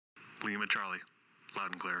Lima Charlie,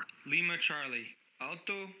 loud and clear. Lima Charlie,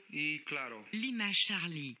 alto y claro. Lima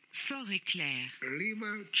Charlie, fort et clair.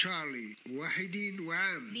 Lima Charlie, واحد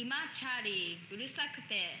وعام. Lima Charlie, うるさく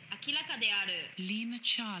て明らかである。Lima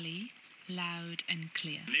Charlie, loud and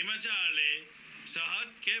clear. Lima Charlie, sehat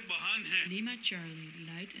ke bahan hai. Lima Charlie,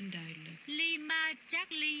 light and dialect. Lima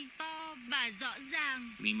Charlie, to và rõ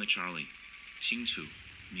ràng. Lima Charlie, 清楚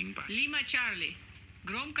明白. Lima Charlie,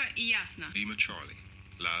 громко и ясно. Lima Charlie,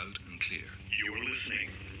 loud and clear. You're listening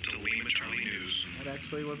to Lima Charlie News. That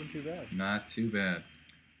actually wasn't too bad. Not too bad.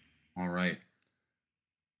 All right.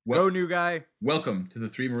 Go, new guy. Welcome to the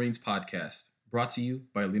Three Marines podcast, brought to you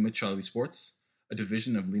by Lima Charlie Sports, a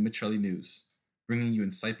division of Lima Charlie News, bringing you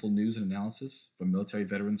insightful news and analysis from military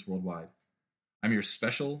veterans worldwide. I'm your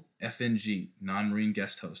special FNG non-Marine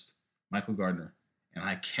guest host, Michael Gardner, and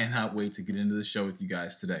I cannot wait to get into the show with you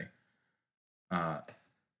guys today.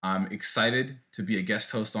 I'm excited to be a guest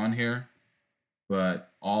host on here,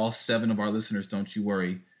 but all 7 of our listeners, don't you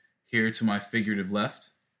worry. Here to my figurative left,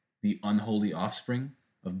 the unholy offspring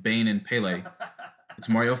of Bane and Pele, it's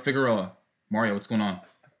Mario Figueroa. Mario, what's going on?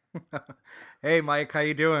 Hey, Mike, how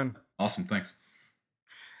you doing? Awesome, thanks.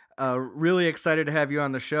 Really excited to have you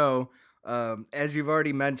on the show. As you've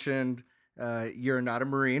already mentioned, you're not a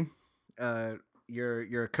Marine.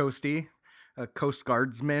 You're a coastie, a Coast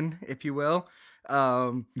Guardsman, if you will.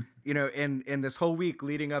 You know, in this whole week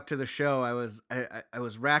leading up to the show, I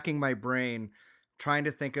was racking my brain trying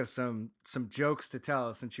to think of some jokes to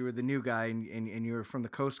tell since you were the new guy and you were from the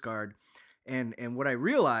Coast Guard. And what I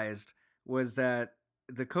realized was that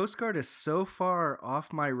the Coast Guard is so far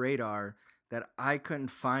off my radar that I couldn't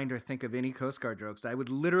find or think of any Coast Guard jokes. I would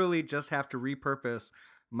literally just have to repurpose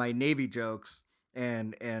my Navy jokes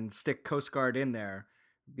and stick Coast Guard in there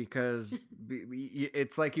because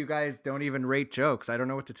it's like you guys don't even rate jokes. I don't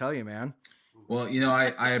know what to tell you, man. Well, you know,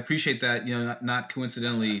 I appreciate that. You know, not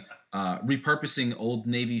coincidentally, repurposing old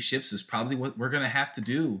Navy ships is probably what we're going to have to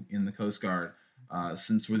do in the Coast Guard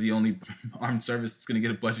since we're the only armed service that's going to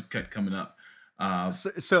get a budget cut coming up.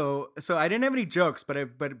 So I didn't have any jokes, but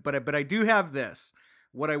I do have this.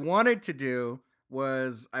 What I wanted to do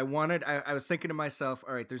was I was thinking to myself,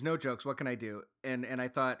 all right, there's no jokes. What can I do? And I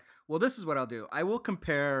thought, well, this is what I'll do. I will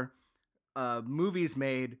compare movies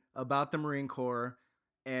made about the Marine Corps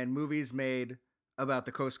and movies made about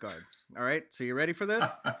the Coast Guard. All right. So you ready for this?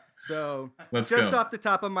 So Let's just go. off the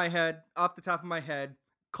top of my head,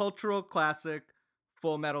 cultural classic,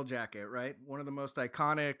 Full Metal Jacket, right? One of the most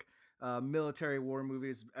iconic military war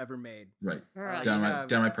movies ever made. Right. Right.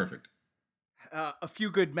 Downright perfect. A Few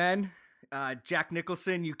Good Men, Jack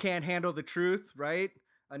Nicholson, You Can't Handle the Truth, right?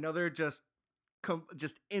 Another just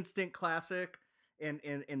instant classic in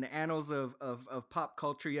the annals of pop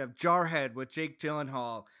culture. You have Jarhead with Jake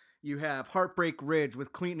Gyllenhaal. You have Heartbreak Ridge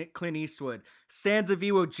with Clint Eastwood. Sands of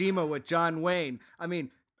Iwo Jima with John Wayne. I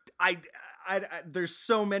mean, I there's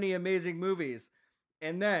so many amazing movies.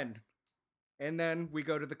 And then we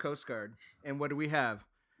go to the Coast Guard. And what do we have?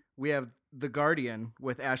 We have The Guardian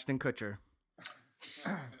with Ashton Kutcher.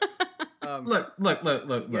 Look.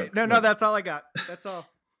 No, that's all I got. That's all.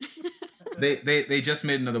 They just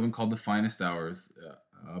made another one called The Finest Hours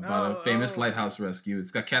about a famous lighthouse rescue.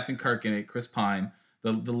 It's got Captain Kirk in it, Chris Pine,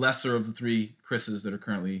 the lesser of the 3 Chris's that are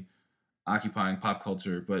currently occupying pop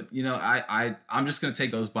culture. But you know, I'm just gonna take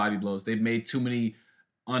those body blows. They've made too many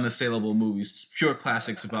unassailable movies, pure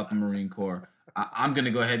classics about the Marine Corps. I'm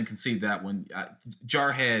gonna go ahead and concede that one.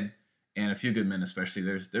 Jarhead and A Few Good Men, especially,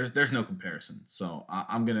 there's no comparison. So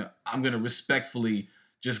I'm gonna respectfully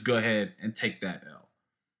just go ahead and take that L.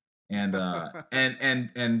 And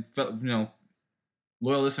and you know,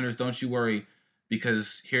 loyal listeners, don't you worry,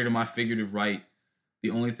 because here to my figurative right, the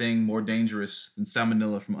only thing more dangerous than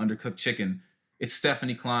salmonella from undercooked chicken, it's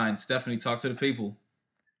Stephanie Klein. Stephanie, talk to the people.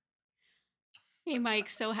 Hey, Mike,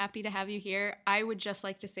 so happy to have you here. I would just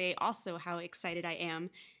like to say also how excited I am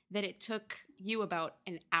that it took you about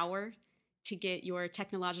an hour to get your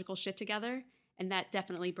technological shit together. And that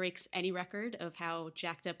definitely breaks any record of how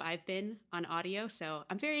jacked up I've been on audio. So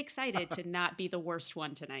I'm very excited to not be the worst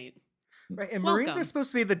one tonight. Right, and Welcome. Marines are supposed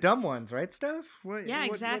to be the dumb ones, right, Steph? Yeah,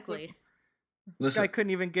 exactly. This guy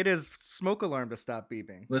couldn't even get his smoke alarm to stop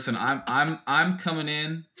beeping. Listen, I'm coming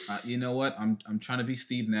in. You know what? I'm trying to be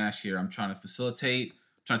Steve Nash here. I'm trying to facilitate.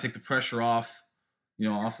 I'm trying to take the pressure off. You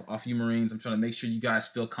know, off you Marines. I'm trying to make sure you guys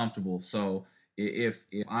feel comfortable. So if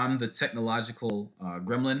I'm the technological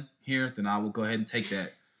gremlin here, then I will go ahead and take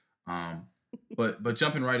that. But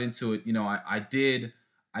jumping right into it, you know, I did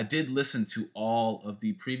listen to all of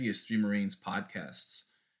the previous Three Marines podcasts,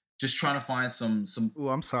 just trying to find some. Oh,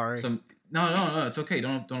 I'm sorry. No, it's okay.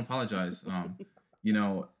 Don't apologize. You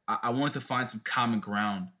know, I wanted to find some common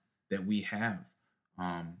ground that we have.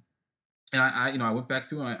 And I went back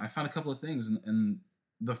through and I found a couple of things. And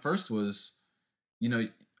the first was,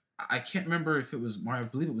 I can't remember if it was Mario. I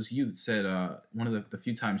believe it was you that said one of the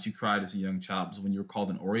few times you cried as a young child was when you were called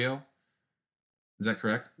an Oreo. Is that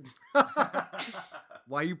correct?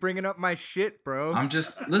 Why are you bringing up my shit, bro? I'm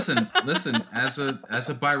just listen. As a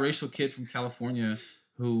biracial kid from California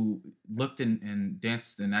who looked and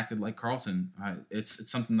danced and acted like Carlton,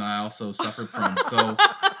 it's something that I also suffered from. So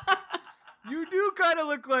you do kind of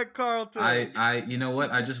look like Carlton. I you know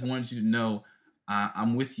what? I just wanted you to know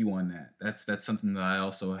I'm with you on that. That's something that I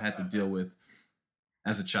also had to deal with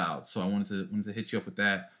as a child. So I wanted to hit you up with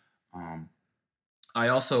that. I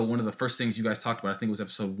also, one of the first things you guys talked about, I think it was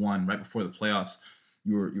episode 1, right before the playoffs,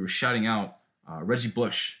 you were shouting out Reggie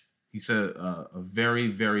Bush. He said a very,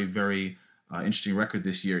 very, very interesting record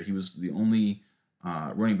this year. He was the only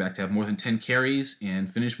running back to have more than 10 carries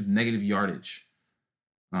and finish with negative yardage.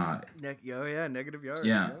 Negative yardage.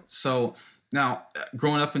 Yeah. So now,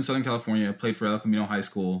 growing up in Southern California, I played for El Camino High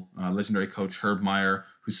School. Legendary coach Herb Meyer,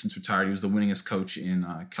 who's since retired. He was the winningest coach in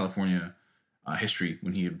California history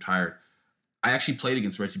when he retired. I actually played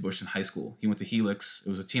against Reggie Bush in high school. He went to Helix.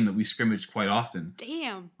 It was a team that we scrimmaged quite often.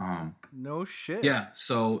 Damn. No shit. Yeah.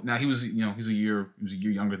 So now he was a year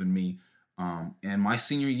younger than me. And my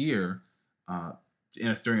senior year,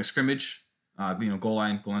 during a scrimmage, goal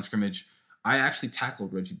line scrimmage, I actually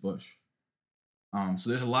tackled Reggie Bush.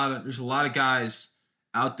 So there's a lot of guys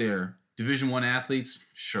out there, Division I athletes,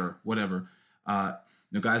 sure, whatever.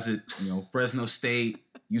 Guys at Fresno State,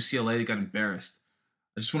 UCLA, that got embarrassed.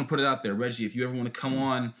 I just want to put it out there, Reggie. If you ever want to come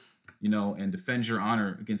on, and defend your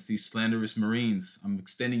honor against these slanderous Marines, I'm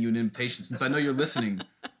extending you an invitation. Since I know you're listening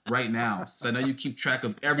right now, since I know you keep track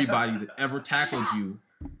of everybody that ever tackled you,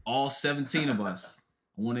 all 17 of us,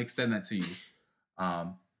 I want to extend that to you.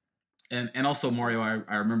 And also, Mario,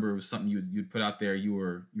 I remember it was something you'd put out there. You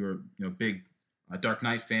were big Dark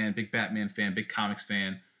Knight fan, big Batman fan, big comics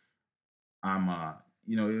fan.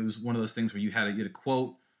 It was one of those things where you had a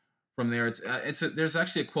quote from there. There's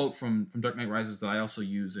actually a quote from Dark Knight Rises that I also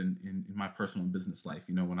use in my personal and business life.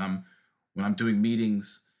 When I'm doing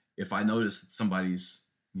meetings, if I notice that somebody's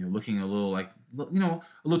looking a little a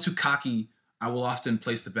little too cocky, I will often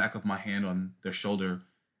place the back of my hand on their shoulder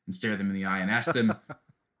and stare them in the eye and ask them,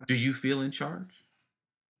 "Do you feel in charge?"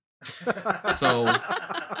 So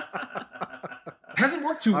hasn't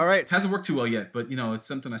worked too well yet, but it's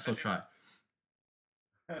something I still try.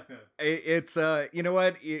 It's you know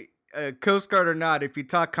what, Coast Guard or not, if you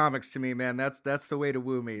talk comics to me, man, that's the way to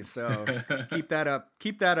woo me. So keep that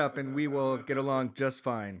up, and we will get along just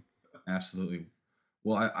fine. Absolutely.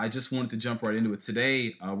 Well, I just wanted to jump right into it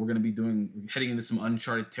today. We're going to be heading into some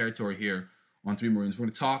uncharted territory here on Three Marines. We're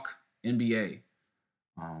going to talk NBA.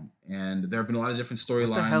 And there have been a lot of different storylines.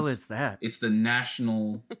 What the hell is that? It's the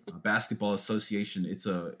National Basketball Association. It's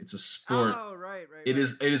a sport. Oh, right. It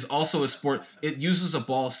is also a sport. It uses a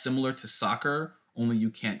ball similar to soccer, only you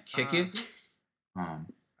can't kick it. And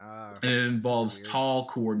it involves tall,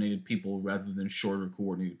 coordinated people rather than shorter,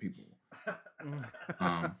 coordinated people.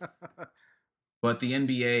 But the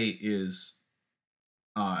NBA is,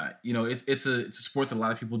 it's a sport that a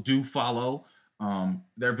lot of people do follow.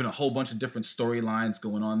 There have been a whole bunch of different storylines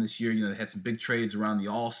going on this year. They had some big trades around the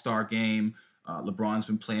All-Star game. LeBron's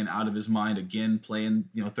been playing out of his mind again, playing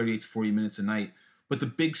 38 to 40 minutes a night. But the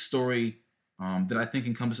big story that I think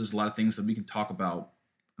encompasses a lot of things that we can talk about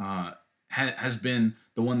has been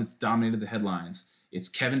the one that's dominated the headlines. It's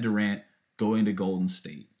Kevin Durant going to Golden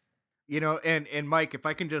State. And Mike, if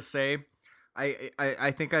I can just say,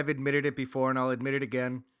 I think I've admitted it before, and I'll admit it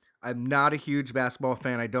again. I'm not a huge basketball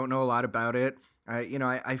fan. I don't know a lot about it.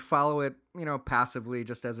 I follow it, passively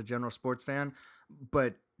just as a general sports fan.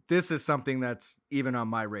 But this is something that's even on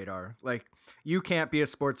my radar. Like, you can't be a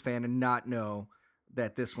sports fan and not know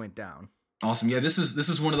that this went down. Awesome. Yeah, this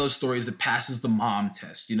is one of those stories that passes the mom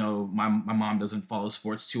test. My mom doesn't follow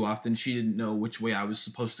sports too often. She didn't know which way I was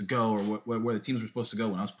supposed to go or where the teams were supposed to go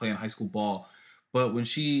when I was playing high school ball. But when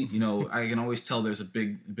she, I can always tell there's a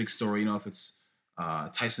big story. If it's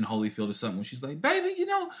Tyson Holyfield or something, when she's like, "Baby,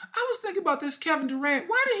 I was thinking about this Kevin Durant.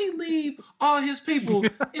 Why did he leave all his people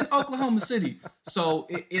in Oklahoma City?" So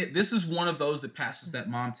this is one of those that passes that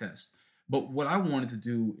mom test. But what I wanted to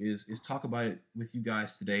do is talk about it with you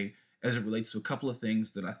guys today as it relates to a couple of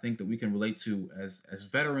things that I think that we can relate to as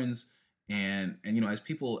veterans and as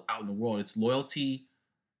people out in the world. It's loyalty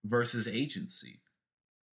versus agency.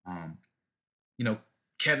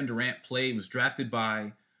 Kevin Durant was drafted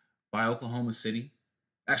by Oklahoma City.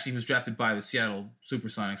 Actually, he was drafted by the Seattle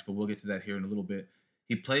Supersonics, but we'll get to that here in a little bit.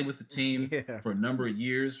 He played with the team Yeah. for a number of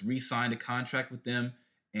years, re-signed a contract with them,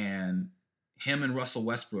 and him and Russell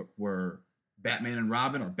Westbrook were Batman and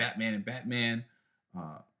Robin, or Batman and Batman.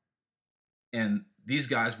 And these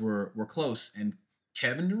guys were close. And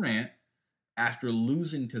Kevin Durant, after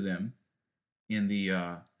losing to them in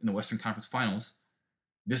the Western Conference Finals,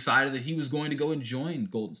 decided that he was going to go and join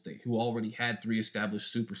Golden State, who already had 3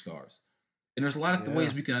 established superstars. And there's a lot of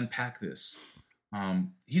ways we can unpack this.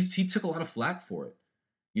 He took a lot of flack for it.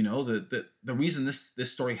 You know, the reason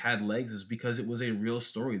this story had legs is because it was a real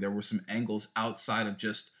story. There were some angles outside of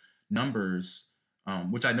just numbers,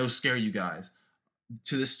 which I know scare you guys,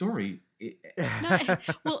 to this story.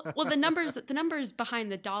 Well, the numbers behind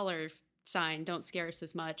the dollar sign don't scare us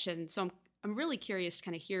as much, and so I'm really curious to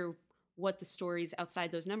kind of hear what the stories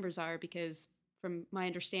outside those numbers are, because from my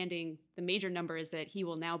understanding, the major number is that he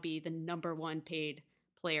will now be the number 1 paid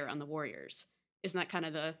player on the Warriors. Isn't that kind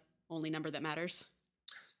of the only number that matters?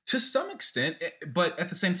 To some extent, but at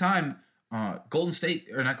the same time, Oklahoma State,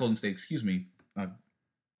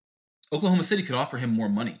 City could offer him more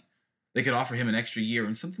money. They could offer him an extra year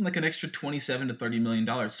and something like an extra $27 to $30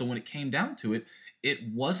 million. So when it came down to it, it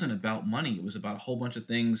wasn't about money. It was about a whole bunch of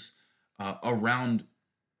things around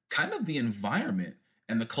kind of the environment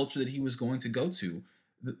and the culture that he was going to go to.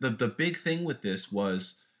 The big thing with this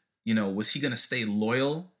was, was he going to stay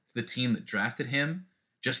loyal to the team that drafted him,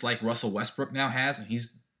 just like Russell Westbrook now has, and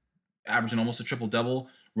he's averaging almost a triple-double,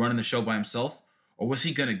 running the show by himself? Or was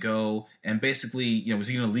he going to go and basically, was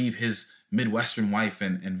he going to leave his Midwestern wife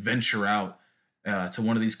and venture out to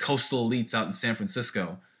one of these coastal elites out in San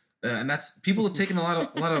Francisco? And that's, people have taken a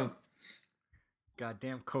lot of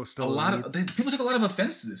goddamn coastal elites. People took a lot of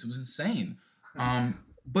offense to this. It was insane.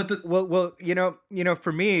 But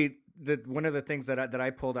for me, one of the things that I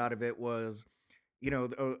pulled out of it was,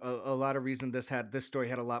 a lot of reason this story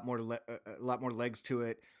had a lot more legs to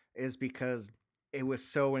it is because it was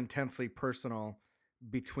so intensely personal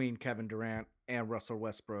between Kevin Durant and Russell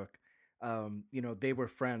Westbrook. They were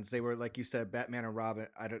friends. They were, like you said, Batman and Robin.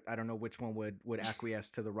 I don't know which one would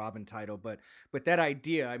acquiesce to the Robin title, but that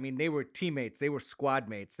idea, I mean, they were teammates, they were squad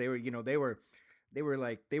mates. They were, they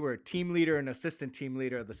were a team leader and assistant team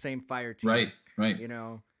leader of the same fire team. Right.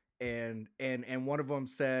 And one of them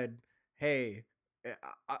said, "Hey,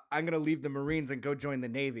 I'm going to leave the Marines and go join the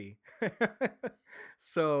Navy."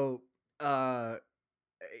 So, and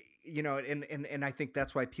I think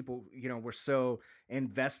that's why people, were so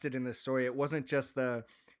invested in this story. It wasn't just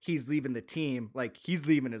he's leaving the team, like he's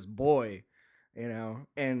leaving his boy, and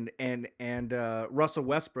Russell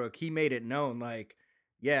Westbrook, he made it known, like,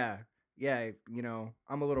 yeah,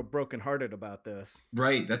 I'm a little brokenhearted about this.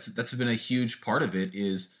 Right. That's been a huge part of it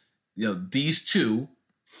is, these two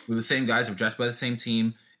were the same guys, were drafted by the same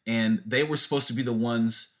team, and they were supposed to be the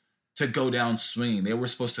ones to go down swinging. They were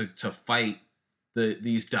supposed to fight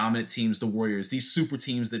these dominant teams, the Warriors, these super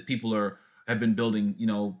teams that people have been building.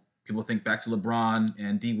 People think back to LeBron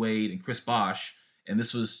and D Wade and Chris Bosh, and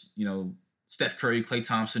this was, Steph Curry, Klay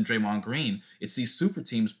Thompson, Draymond Green. It's these super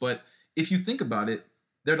teams. But if you think about it,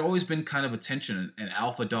 there'd always been kind of a tension, an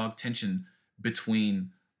alpha dog tension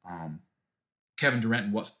between Kevin Durant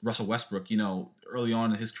and Russell Westbrook. Early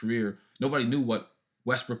on in his career, nobody knew what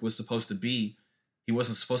Westbrook was supposed to be. He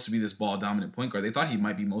wasn't supposed to be this ball dominant point guard. They thought he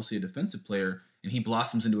might be mostly a defensive player, and he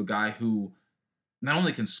blossoms into a guy who not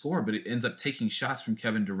only can score, but it ends up taking shots from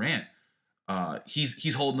Kevin Durant.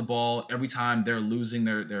 He's holding the ball every time they're losing.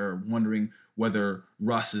 They're wondering whether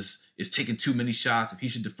Russ is taking too many shots, if he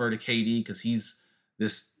should defer to KD because he's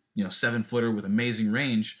this 7-footer with amazing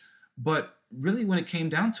range. But really, when it came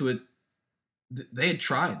down to it, they had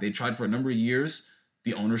tried. They tried for a number of years.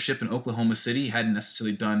 The ownership in Oklahoma City hadn't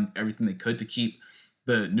necessarily done everything they could to keep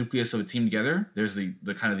the nucleus of a team together. There's the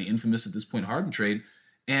kind of the infamous at this point Harden trade.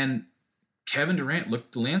 And Kevin Durant looked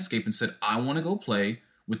at the landscape and said, I want to go play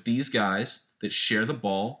with these guys that share the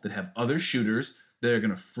ball, that have other shooters, that are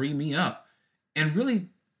going to free me up. And really,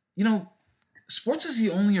 sports is the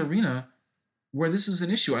only arena where this is an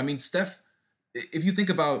issue. I mean, Steph, if you think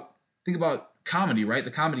about comedy, right?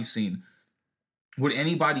 The comedy scene. Would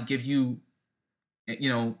anybody give you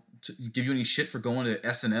any shit for going to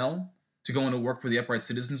SNL, to going to work for the Upright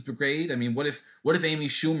Citizens Brigade? I mean, what if Amy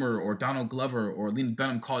Schumer or Donald Glover or Lena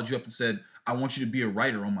Dunham called you up and said, I want you to be a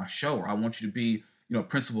writer on my show, or I want you to be, a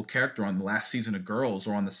principal character on the last season of Girls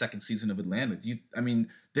or on the second season of Atlanta?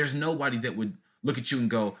 There's nobody that would look at you and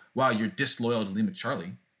go, wow, you're disloyal to Lima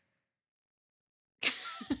Charlie.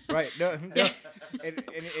 Right. No. And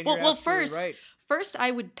well, first, right. First,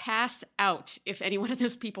 I would pass out if any one of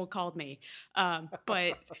those people called me.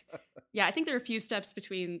 But yeah, I think there are a few steps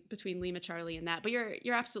between Lima Charlie and that. But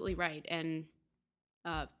you're absolutely right. And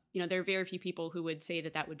There are very few people who would say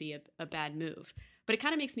that would be a bad move. But it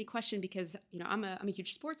kind of makes me question because, I'm a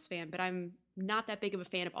huge sports fan, but I'm not that big of a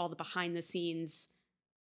fan of all the behind the scenes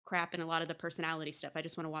crap and a lot of the personality stuff. I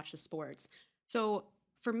just want to watch the sports. So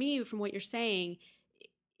for me, from what you're saying,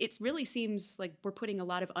 it really seems like we're putting a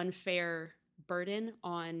lot of unfair burden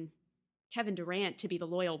on Kevin Durant to be the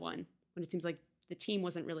loyal one, when it seems like the team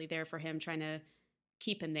wasn't really there for him, trying to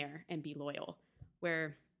keep him there and be loyal.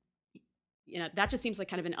 Where, that just seems like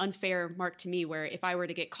kind of an unfair mark to me, where if I were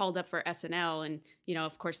to get called up for SNL and,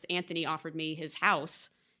 of course, Anthony offered me his house,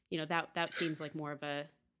 that seems like more of an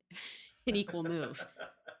equal move.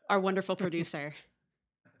 Our wonderful producer.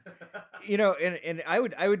 And I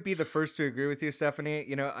would be the first to agree with you,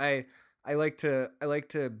 Stephanie. I like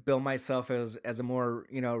to bill myself as a more,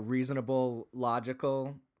 reasonable,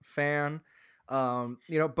 logical fan.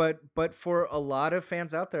 But for a lot of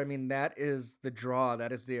fans out there, I mean, that is the draw,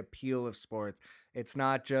 that is the appeal of sports. It's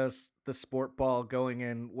not just the sport ball going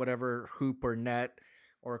in whatever hoop or net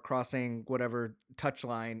or crossing whatever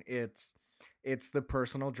touchline. It's the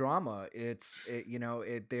personal drama.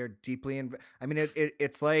 They're deeply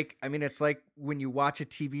it's like when you watch a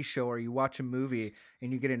TV show or you watch a movie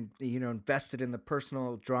and you get invested in the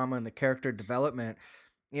personal drama and the character development.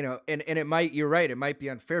 And it might, you're right, it might be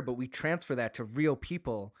unfair, but we transfer that to real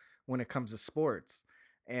people when it comes to sports,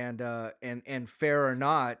 and fair or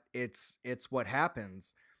not, it's what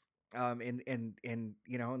happens. And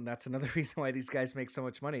that's another reason why these guys make so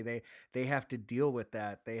much money. They have to deal with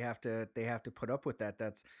that. They have to put up with that.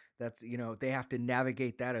 That's they have to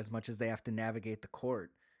navigate that as much as they have to navigate the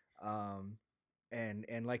court.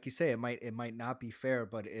 And like you say, it might not be fair,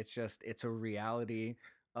 but it's a reality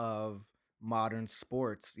of modern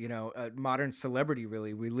sports, modern celebrity.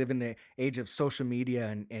 Really, we live in the age of social media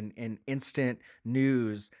and instant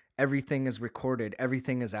news. Everything is recorded,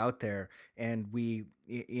 everything is out there, and we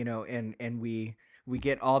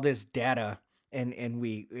get all this data, and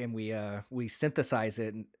we synthesize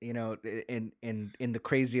it, in the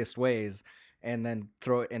craziest ways, and then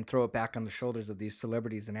throw it back on the shoulders of these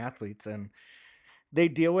celebrities and athletes, and they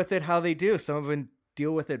deal with it how they do. Some of them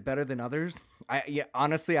deal with it better than others.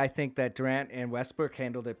 Honestly, I think that Durant and Westbrook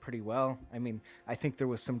handled it pretty well. I mean, I think there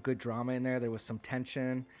was some good drama in there. There was some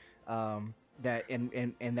tension, that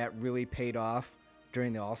that really paid off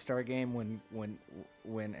during the All-Star game when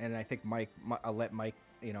and I think I'll let Mike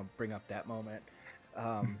bring up that moment.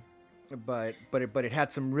 But it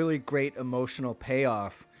had some really great emotional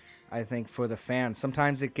payoff, I think, for the fans.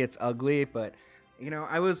 Sometimes it gets ugly, but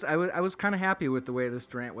I was kind of happy with the way this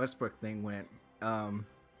Durant Westbrook thing went.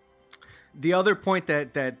 The other point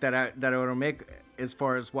that I want to make, as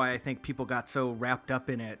far as why I think people got so wrapped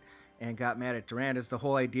up in it and got mad at Durant, is the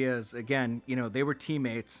whole idea is, again, they were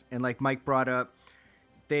teammates, and like Mike brought up,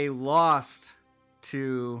 they lost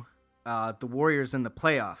to the Warriors in the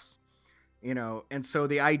playoffs, and so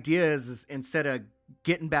the idea is instead of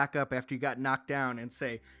getting back up after you got knocked down and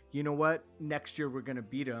say, you know what, next year we're gonna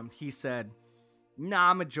beat them, he said, nah,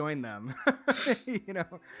 I'm gonna join them,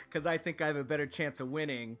 because I think I have a better chance of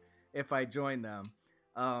winning if I join them.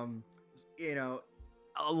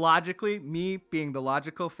 Logically, me being the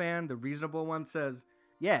logical fan, the reasonable one, says,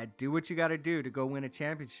 yeah, do what you got to do to go win a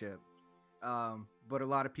championship. But a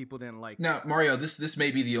lot of people didn't like now, that. Mario, this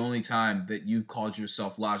may be the only time that you called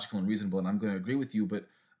yourself logical and reasonable, and I'm going to agree with you, but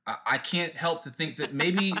I can't help to think that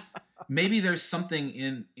maybe there's something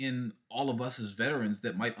in all of us as veterans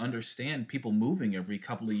that might understand people moving every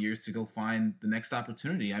couple of years to go find the next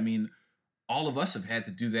opportunity. I mean, all of us have had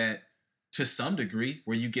to do that to some degree,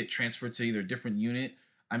 where you get transferred to either a different unit.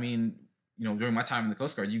 I mean, during my time in the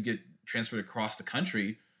Coast Guard, you get transferred across the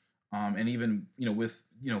country, and even, with,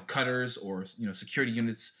 cutters or, security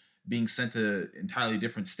units being sent to entirely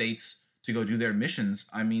different states to go do their missions.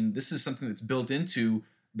 I mean, this is something that's built into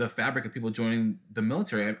the fabric of people joining the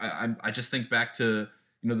military. I just think back to,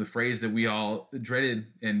 the phrase that we all dreaded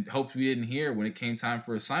and hoped we didn't hear when it came time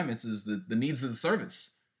for assignments, is the needs of the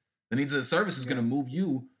service. The needs of the service is going to move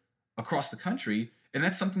you across the country. And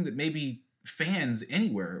that's something that maybe fans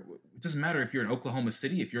anywhere, it doesn't matter if you're in Oklahoma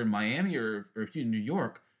City, if you're in Miami, or if you're in New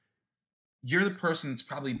York, you're the person that's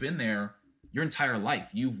probably been there your entire life.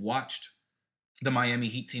 You've watched the Miami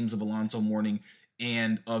Heat teams of Alonzo Mourning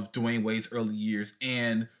and of Dwayne Wade's early years,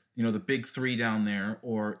 and the big three down there.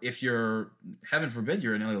 Or if you're, heaven forbid,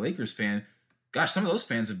 you're an LA Lakers fan, gosh, some of those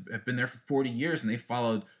fans have been there for 40 years, and they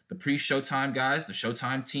followed the pre-Showtime guys, the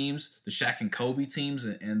Showtime teams, the Shaq and Kobe teams,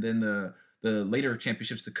 and then the later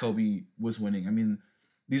championships that Kobe was winning. I mean,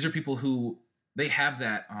 these are people who, they have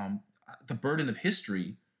that the burden of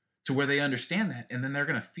history, to where they understand that, and then they're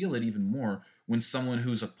going to feel it even more when someone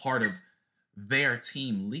who's a part of their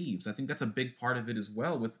team leaves. I think that's a big part of it as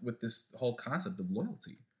well with this whole concept of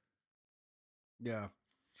loyalty. Yeah.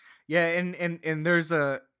 Yeah, and there's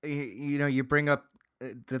you bring up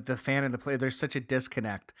the fan and the player. There's such a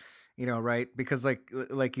disconnect, right? Because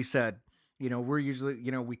like you said, we're usually,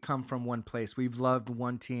 we come from one place. We've loved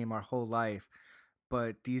one team our whole life,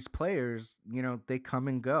 but these players, they come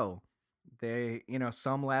and go. They,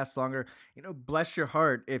 some last longer. Bless your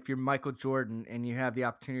heart if you're Michael Jordan and you have the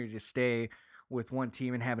opportunity to stay with one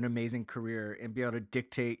team and have an amazing career and be able to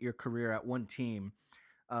dictate your career at one team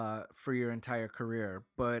for your entire career.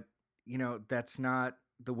 But that's not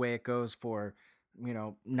the way it goes for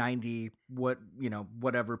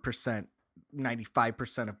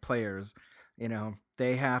 95% of players.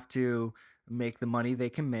 They have to make the money they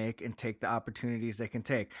can make and take the opportunities they can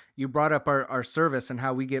take. You brought up our service and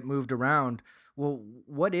how we get moved around. Well,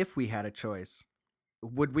 what if we had a choice?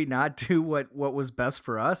 Would we not do what was best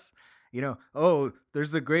for us?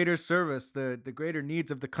 There's the greater service, the greater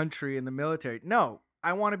needs of the country and the military. No,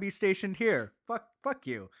 I want to be stationed here. Fuck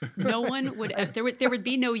you. No one would. There would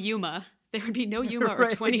be no Yuma. There would be no Yuma or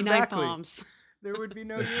Right, 29 exactly. Palms. There would be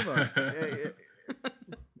no Yuma.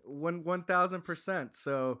 1,000%.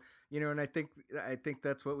 So, and I think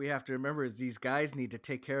that's what we have to remember is these guys need to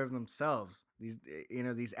take care of themselves.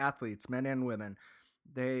 These athletes, men and women,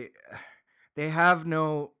 they have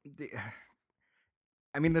no.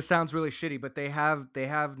 I mean, this sounds really shitty, but they have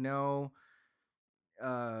no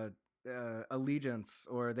allegiance,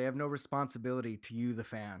 or they have no responsibility to you, the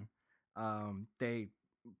fan. They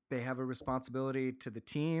have a responsibility to the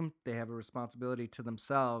team. They have a responsibility to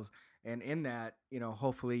themselves. And in that,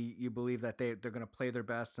 hopefully you believe that they're going to play their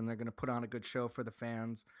best and they're going to put on a good show for the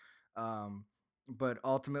fans. But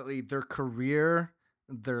ultimately their career,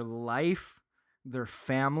 their life, their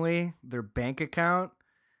family, their bank account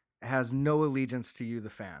has no allegiance to you,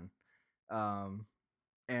 the fan.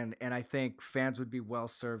 And I think fans would be well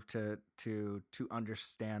served to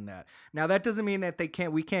understand that. Now, that doesn't mean that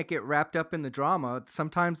we can't get wrapped up in the drama.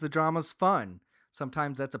 Sometimes the drama's fun.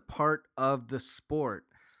 Sometimes that's a part of the sport.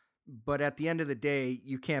 But at the end of the day,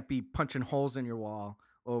 you can't be punching holes in your wall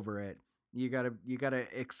over it. You gotta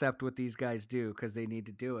accept what these guys do because they need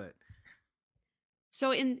to do it.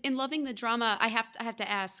 So in loving the drama, I have to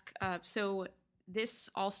ask. So this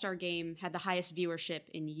All-Star game had the highest viewership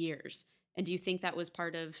in years. And do you think that was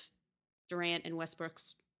part of Durant and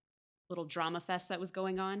Westbrook's little drama fest that was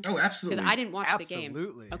going on? Oh, absolutely. Because I didn't watch the game.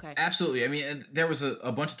 Absolutely. Okay. Absolutely. I mean, and there was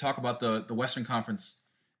a bunch of talk about the Western Conference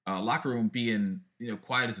locker room being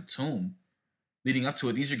quiet as a tomb leading up to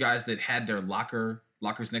it. These are guys that had their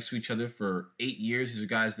lockers next to each other for 8 years. These are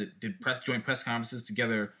guys that did joint press conferences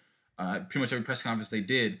together, pretty much every press conference they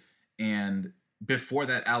did. And before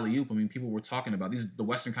that alley-oop, I mean, people were talking about the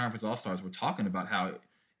Western Conference All-Stars were talking about how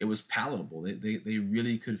it was palatable. They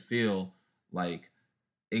really could feel like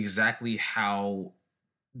exactly how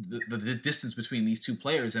the distance between these two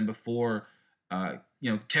players. And before,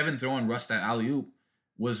 Kevin throwing Russ that alley-oop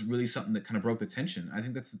was really something that kind of broke the tension. I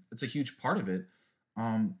think that's a huge part of it.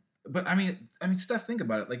 But I mean, Steph, think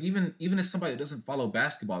about it. Like even as somebody that doesn't follow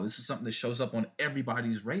basketball, this is something that shows up on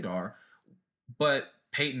everybody's radar. But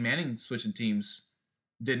Peyton Manning switching teams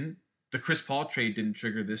didn't. The Chris Paul trade didn't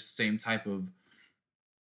trigger this same type of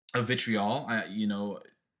vitriol.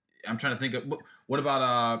 I'm trying to think of what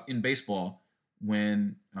about in baseball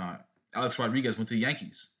when Alex Rodriguez went to the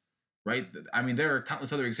Yankees, right? I mean, there are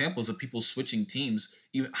countless other examples of people switching teams,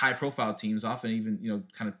 even high-profile teams, often even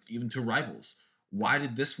kind of even to rivals. Why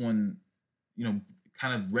did this one,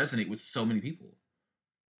 kind of resonate with so many people?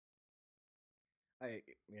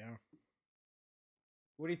 Yeah.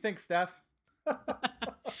 What do you think, Steph?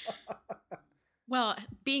 Well,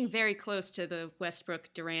 being very close to the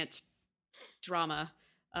Westbrook-Durant drama,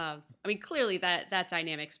 I mean, clearly that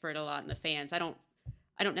dynamic spurred a lot in the fans. I don't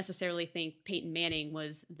necessarily think Peyton Manning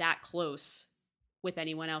was that close with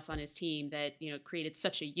anyone else on his team that created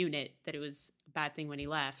such a unit that it was a bad thing when he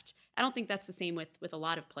left. I don't think that's the same with a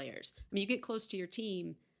lot of players. I mean, you get close to your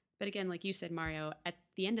team, but again, like you said, Mario, at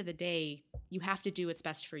the end of the day, you have to do what's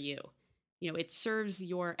best for you. It serves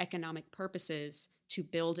your economic purposes to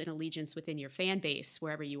build an allegiance within your fan base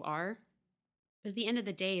wherever you are. But at the end of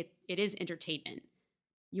the day, it is entertainment.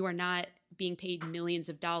 You are not being paid millions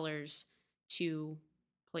of dollars to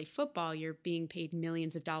play football. You're being paid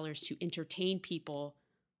millions of dollars to entertain people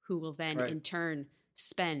who will then in turn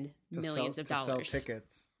spend millions of dollars. To sell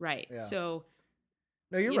tickets. Right. Yeah. So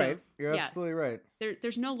no, you're right. You're absolutely right.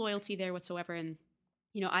 There's no loyalty there whatsoever. And,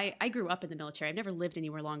 I grew up in the military. I've never lived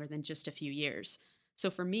anywhere longer than just a few years. So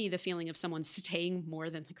for me, the feeling of someone staying more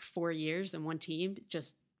than 4 years in one team,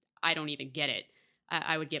 I don't even get it.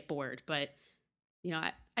 I would get bored. But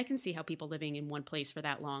I can see how people living in one place for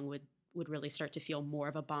that long would really start to feel more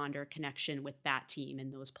of a bond or connection with that team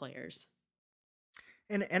and those players.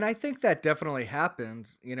 And I think that definitely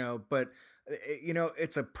happens, but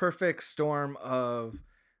it's a perfect storm of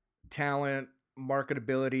talent,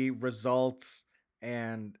 marketability, results,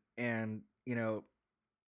 and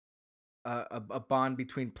a bond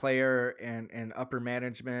between player and upper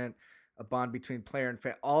management, a bond between player and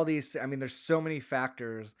fan. All these, I mean, there's so many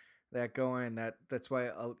factors that go in that's why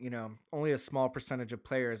only a small percentage of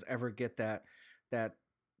players ever get that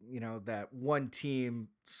one team.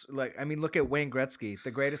 Like, I mean, look at Wayne Gretzky,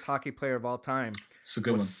 the greatest hockey player of all time. It's a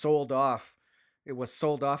good one. Sold off. It was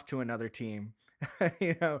sold off to another team,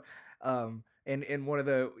 in one of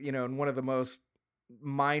the most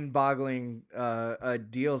mind-boggling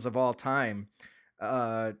deals of all time,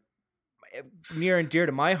 near and dear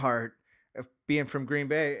to my heart, being from Green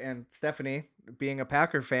Bay, and Stephanie being a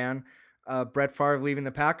Packer fan, Brett Favre leaving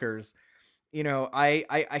the Packers.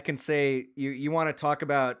 I can say you want to talk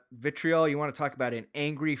about vitriol, you want to talk about an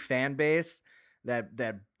angry fan base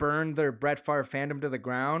that burned their Brett Favre fandom to the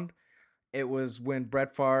ground. It was when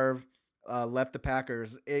Brett Favre left the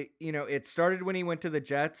Packers. It started when he went to the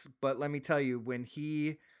Jets, but let me tell you, when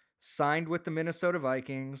he signed with the Minnesota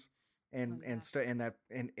Vikings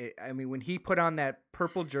when he put on that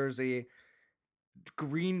purple jersey,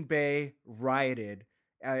 Green Bay rioted.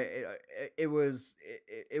 It was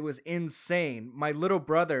insane. My little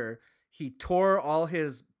brother, he tore all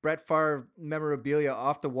his Brett Favre memorabilia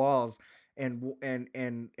off the walls and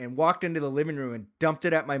walked into the living room and dumped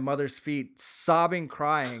it at my mother's feet, sobbing,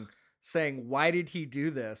 crying, saying, "Why did he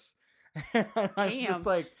do this?" And I'm just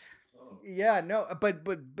like, yeah, no, but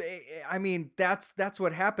I mean, that's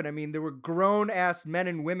what happened. I mean, there were grown ass men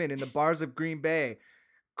and women in the bars of Green Bay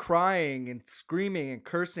crying and screaming and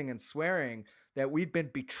cursing and swearing that we'd been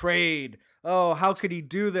betrayed. Oh, how could he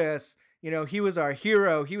do this? He was our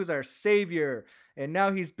hero, he was our savior, and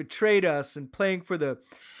now he's betrayed us and playing for the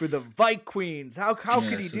Vike Queens. How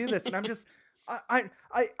could he do this? And I'm just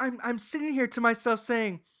I'm sitting here to myself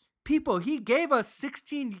saying, people, he gave us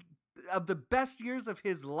 16 of the best years of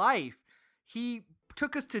his life. He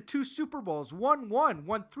took us to 2 Super Bowls, won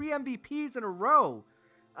 3 MVPs in a row,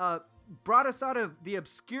 brought us out of the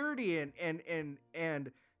obscurity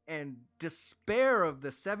and despair of the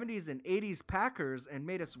 70s and 80s Packers and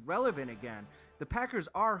made us relevant again. The Packers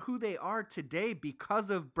are who they are today because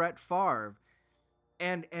of Brett Favre.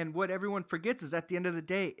 And what everyone forgets is, at the end of the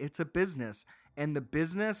day, it's a business. And the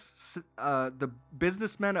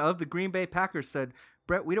businessmen of the Green Bay Packers said,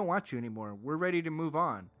 "Brett, we don't want you anymore. We're ready to move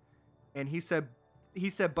on." And he said,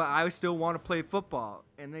 "But I still want to play football."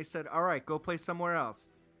 And they said, "All right, go play somewhere else."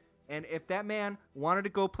 And if that man wanted to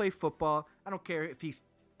go play football, I don't care if he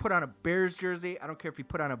put on a Bears jersey. I don't care if he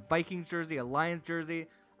put on a Vikings jersey, a Lions jersey.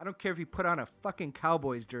 I don't care if he put on a fucking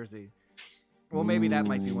Cowboys jersey. Well, maybe that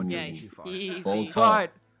might be one jersey too far.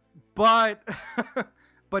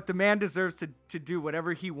 But the man deserves to do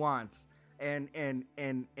whatever he wants. And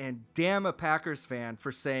damn a Packers fan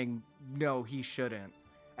for saying no, he shouldn't.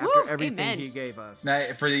 After everything he gave us.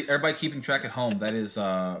 Now, for everybody keeping track at home, that is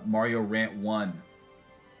Mario Rant 1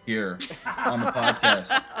 here on the podcast.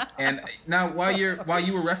 And now, while you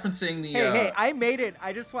were referencing the hey, I made it.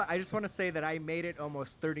 I just want to say that I made it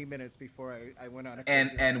almost 30 minutes before I went on a cruise.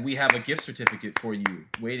 And we have a gift certificate for you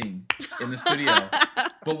waiting in the studio.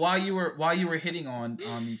 But while you were hitting on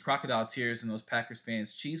the crocodile tears and those Packers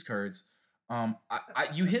fans' cheese curds,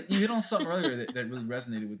 you hit on something earlier that really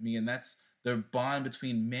resonated with me, and that's the bond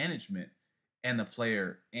between management and the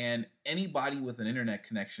player. And anybody with an internet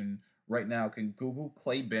connection right now can Google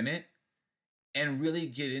Clay Bennett and really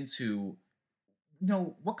get into,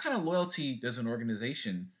 what kind of loyalty does an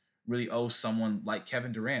organization really owe someone like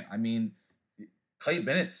Kevin Durant? I mean, Clay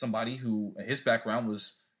Bennett's somebody who, his background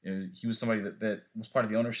was, he was somebody that was part of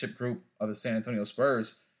the ownership group of the San Antonio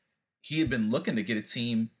Spurs. He had been looking to get a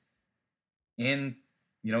team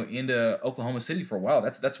into Oklahoma City for a while.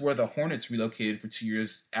 That's where the Hornets relocated for 2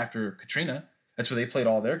 years after Katrina. That's where they played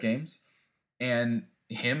all their games. And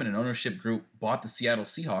him and an ownership group bought the Seattle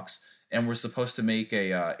Seahawks and were supposed to make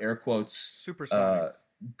a air quotes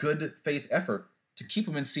good faith effort to keep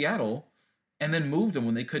him in Seattle, and then moved him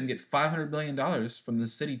when they couldn't get $500 million from the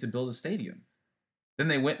city to build a stadium. Then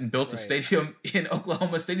they went and built a stadium in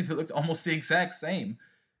Oklahoma City that looked almost the exact same.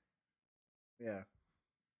 Yeah.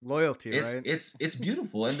 Loyalty, right? It's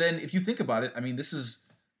beautiful. And then if you think about it, I mean, this is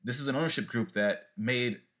an ownership group that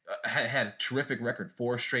had a terrific record,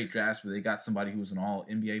 4 straight drafts where they got somebody who was an all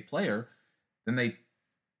NBA player. Then they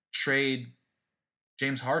trade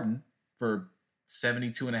James Harden for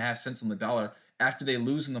 72.5 cents on the dollar after they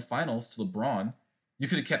lose in the finals to LeBron You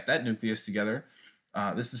could have kept that nucleus together.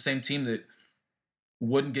 This is the same team that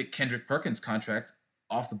wouldn't get Kendrick Perkins' contract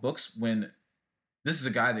off the books when this is a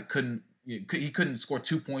guy that couldn't score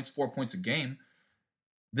 2 points, 4 points a game.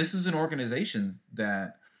 This is an organization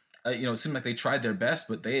that, it seemed like they tried their best,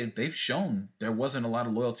 but they've shown there wasn't a lot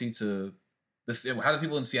of loyalty to this. How do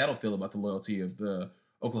people in Seattle feel about the loyalty of the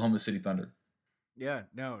Oklahoma City Thunder? Yeah,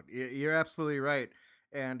 no, you're absolutely right.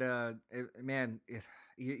 And man,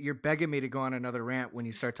 you're begging me to go on another rant when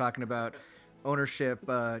you start talking about ownership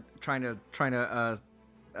trying to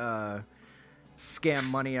scam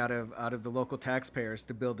money out of the local taxpayers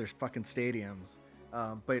to build their fucking stadiums.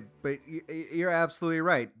 But you're absolutely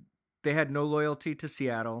right. They had no loyalty to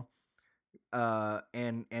Seattle,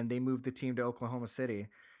 and they moved the team to Oklahoma City.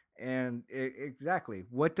 And exactly,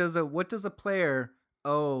 what does a player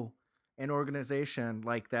owe an organization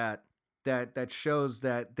like that shows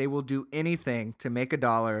that they will do anything to make a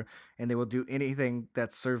dollar, and they will do anything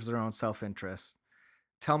that serves their own self-interest?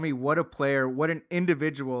 Tell me what an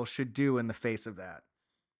individual should do in the face of that.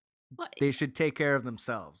 Well, they should take care of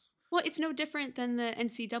themselves. Well, it's no different than the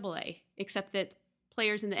NCAA, except that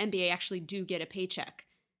players in the NBA actually do get a paycheck.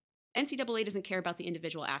 NCAA doesn't care about the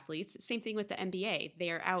individual athletes. Same thing with the NBA.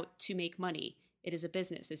 They are out to make money. It is a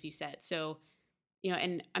business, as you said. So,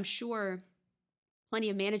 and I'm sure plenty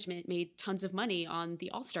of management made tons of money on the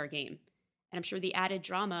All-Star game. And I'm sure the added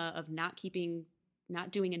drama of not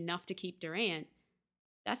doing enough to keep Durant,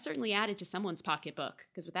 that's certainly added to someone's pocketbook.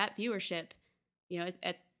 Because with that viewership,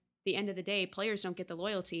 at the end of the day, players don't get the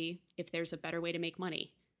loyalty if there's a better way to make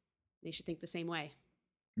money. They should think the same way.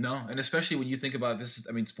 No, and especially when you think about this,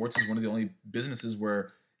 sports is one of the only businesses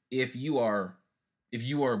where if you are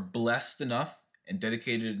blessed enough and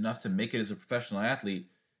dedicated enough to make it as a professional athlete,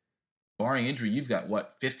 barring injury, you've got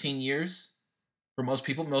 15 years for most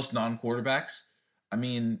people, most non-quarterbacks.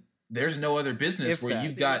 There's no other business where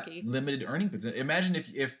you've got limited earning potential. Imagine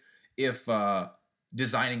if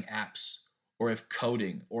designing apps, or if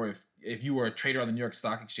coding, or if you were a trader on the New York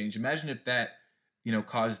Stock Exchange. Imagine if that,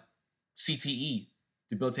 caused CTE,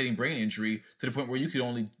 debilitating brain injury, to the point where you could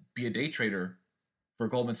only be a day trader for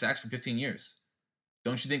Goldman Sachs for 15 years.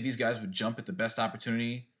 Don't you think these guys would jump at the best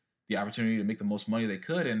opportunity, the opportunity to make the most money they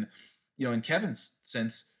could? And, in Kevin's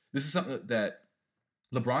sense, this is something that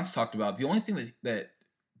LeBron's talked about. The only thing that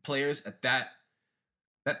players at that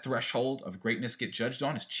threshold of greatness get judged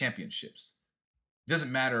on is championships. It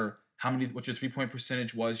doesn't matter what your 3-point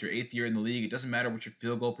percentage was your 8th year in the league. It doesn't matter what your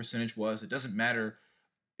field goal percentage was. It doesn't matter.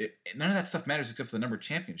 None of that stuff matters except for the number of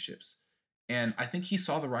championships. And I think he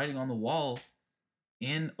saw the writing on the wall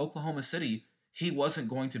in Oklahoma City. He wasn't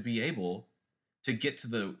going to be able to get to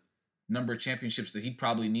the number of championships that he'd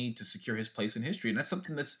probably need to secure his place in history. And that's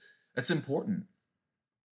something that's important to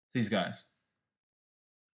these guys.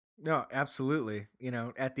 No, absolutely.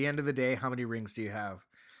 At the end of the day, how many rings do you have?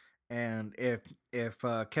 And if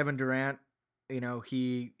Kevin Durant,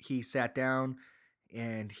 he sat down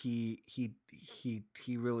and he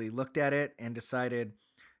really looked at it and decided,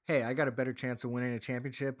 hey, I got a better chance of winning a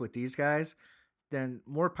championship with these guys, then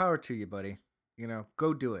more power to you, buddy.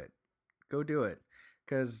 Go do it. Go do it.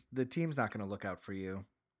 Because the team's not going to look out for you.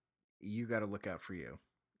 You got to look out for you.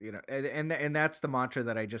 And that's the mantra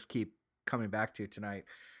that I just keep coming back to tonight.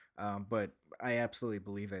 But I absolutely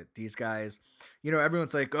believe it. These guys,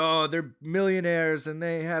 everyone's like, oh, they're millionaires and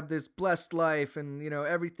they have this blessed life and,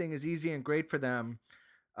 everything is easy and great for them.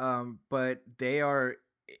 But they are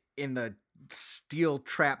in the steel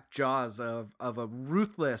trap jaws of a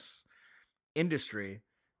ruthless industry,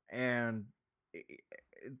 and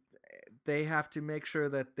they have to make sure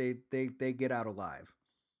that they get out alive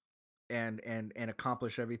and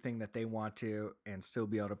accomplish everything that they want to and still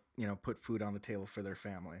be able to, put food on the table for their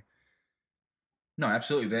family. No,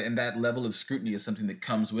 absolutely. And that level of scrutiny is something that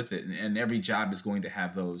comes with it. And every job is going to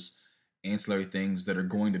have those ancillary things that are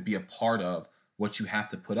going to be a part of what you have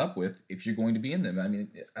to put up with if you're going to be in them.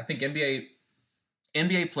 I think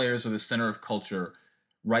NBA players are the center of culture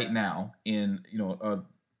right now in,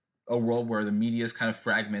 a world where the media is kind of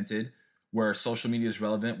fragmented, where social media is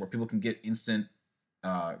relevant, where people can get instant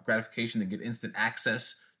gratification, they get instant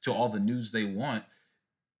access to all the news they want.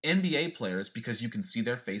 NBA players, because you can see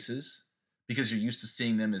their faces, because you're used to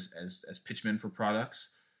seeing them as pitchmen for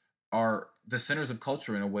products, are the centers of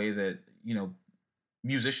culture in a way that,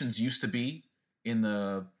 musicians used to be in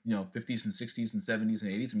the, 50s and 60s and 70s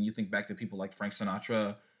and 80s. You think back to people like Frank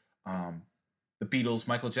Sinatra, the Beatles,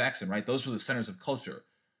 Michael Jackson, right? Those were the centers of culture.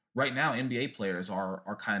 Right now, NBA players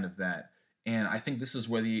are kind of that. And I think this is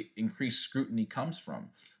where the increased scrutiny comes from,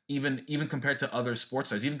 even compared to other sports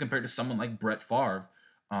stars, even compared to someone like Brett Favre.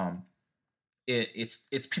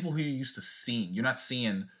 it's people who you're used to seeing. You're not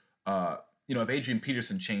seeing, if Adrian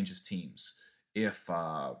Peterson changes teams, if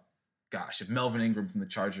Melvin Ingram from the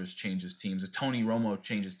Chargers changes teams, if Tony Romo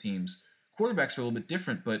changes teams, quarterbacks are a little bit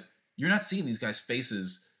different, but you're not seeing these guys'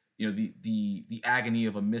 faces, the agony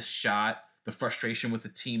of a missed shot, the frustration with a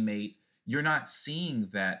teammate. You're not seeing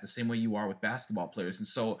that the same way you are with basketball players. And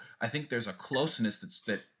so I think there's a closeness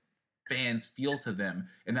that fans feel to them,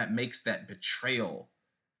 and that makes that betrayal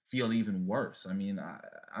feel even worse. I mean,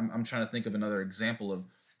 I'm trying to think of another example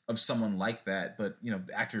of someone like that, but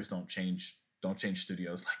actors don't change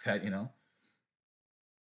studios like that,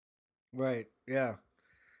 Right. Yeah.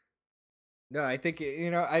 No, I think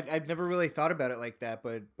I've never really thought about it like that,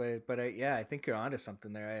 but I think you're onto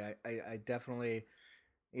something there. I definitely,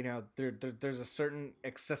 there's a certain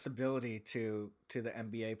accessibility to the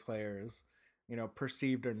NBA players,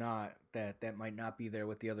 perceived or not, that might not be there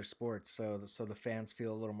with the other sports. So the fans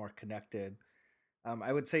feel a little more connected.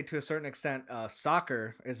 I would say to a certain extent,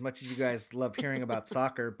 soccer, as much as you guys love hearing about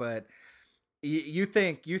soccer, but you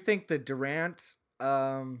think the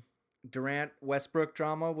Durant Westbrook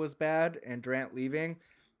drama was bad, and Durant leaving.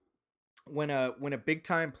 When a big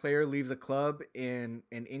time player leaves a club in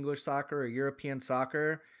English soccer or European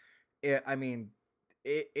soccer,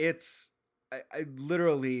 it's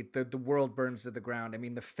literally the world burns to the ground. I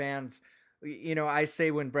mean, the fans, I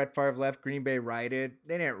say when Brett Favre left, Green Bay rioted.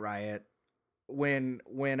 They didn't riot. When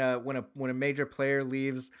a major player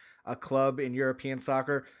leaves a club in European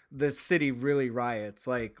soccer, the city really riots.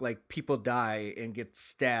 Like people die and get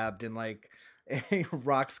stabbed, and like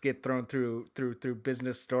rocks get thrown through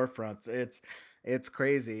business storefronts. It's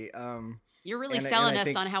crazy. You're really selling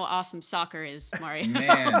us on how awesome soccer is, Mario.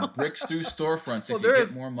 Man, bricks through storefronts. If you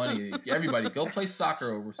get more money, everybody go play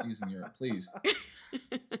soccer overseas in Europe, please.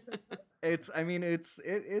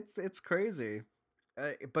 It's crazy.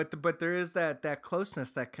 But there is that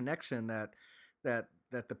closeness, that connection that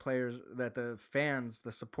the players, that the fans,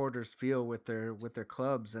 the supporters feel with their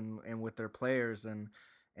clubs and with their players, and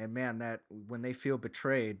man, that when they feel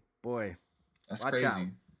betrayed, boy, that's watch crazy. out.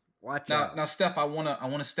 Watch out. Now, Steph, I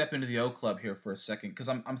wanna step into the O Club here for a second, because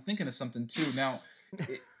I'm thinking of something too. Now,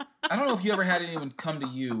 I don't know if you ever had anyone come to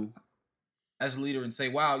you as a leader and say,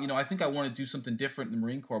 "Wow, I think I want to do something different in the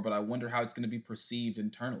Marine Corps, but I wonder how it's going to be perceived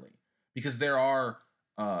internally," because there are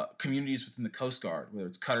communities within the Coast Guard, whether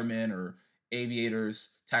it's cuttermen or aviators,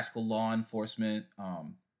 tactical law enforcement,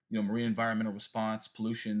 marine environmental response,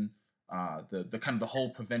 pollution, the kind of the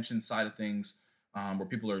whole prevention side of things, where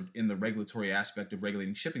people are in the regulatory aspect of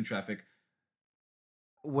regulating shipping traffic.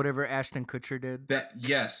 Whatever Ashton Kutcher did.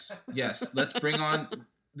 Yes. Let's bring on.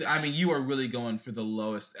 I mean, you are really going for the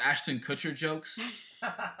lowest Ashton Kutcher jokes.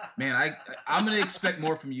 Man, I'm gonna expect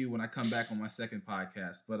more from you when I come back on my second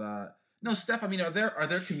podcast. But no, Steph, I mean, are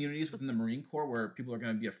there communities within the Marine Corps where people are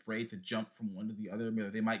going to be afraid to jump from one to the other? I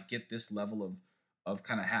mean, they might get this level of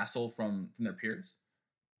kind of hassle from their peers?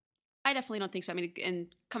 I definitely don't think so. I mean, and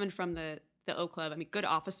coming from the O Club, I mean, good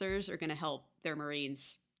officers are going to help their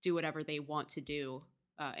Marines do whatever they want to do,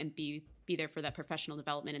 and be there for that professional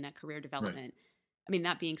development and that career development. Right. I mean,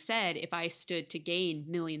 that being said, if I stood to gain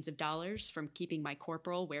millions of dollars from keeping my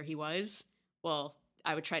corporal where he was, well,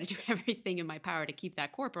 I would try to do everything in my power to keep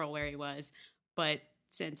that corporal where he was. But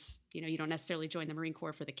since, you don't necessarily join the Marine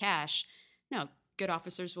Corps for the cash, no, good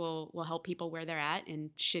officers will help people where they're at, and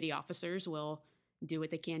shitty officers will do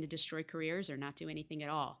what they can to destroy careers or not do anything at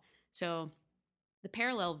all. So the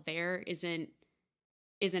parallel there isn't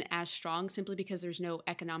as strong, simply because there's no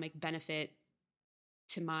economic benefit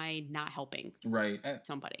to my not helping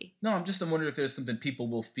somebody. No, I'm wondering if there's something people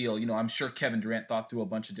will feel. I'm sure Kevin Durant thought through a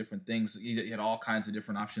bunch of different things. He had all kinds of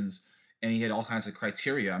different options, and he had all kinds of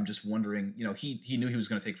criteria. I'm just wondering, he knew he was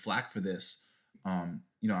going to take flack for this. I'm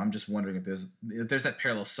just wondering if there's that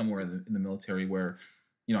parallel somewhere in the military where,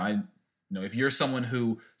 if you're someone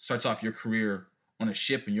who starts off your career on a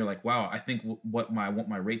ship and you're like, wow, I think I want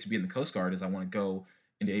my rate to be in the Coast Guard is I want to go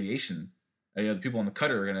into aviation. The people on the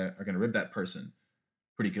cutter are gonna rib that person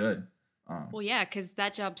pretty good. Well, yeah, because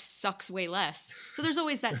that job sucks way less. So there's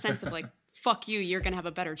always that sense of like, fuck you, you're going to have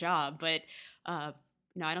a better job. But no,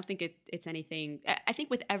 I don't think it's anything. I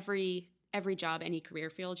think with every job, any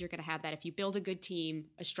career field, you're going to have that. If you build a good team,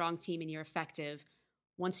 a strong team, and you're effective,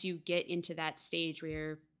 once you get into that stage where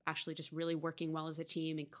you're actually just really working well as a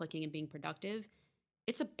team and clicking and being productive,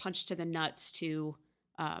 it's a punch to the nuts to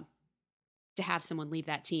have someone leave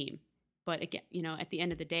that team. But again, at the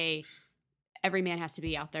end of the day, every man has to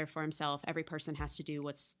be out there for himself. Every person has to do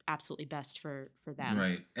what's absolutely best for them.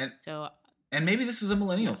 Right. And maybe this is a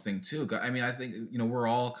millennial thing too. I mean, I think, we're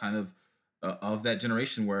all kind of that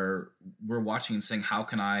generation where we're watching and saying, how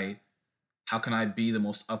can I how can I be the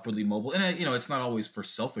most upwardly mobile? And it's not always for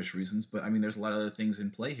selfish reasons, but I mean, there's a lot of other things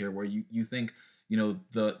in play here where you think,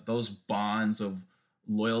 those bonds of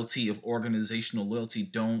loyalty, of organizational loyalty,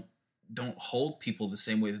 don't hold people the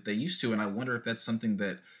same way that they used to. And I wonder if that's something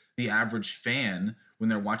that the average fan, when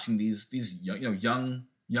they're watching these young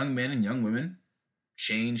men and young women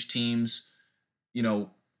change teams,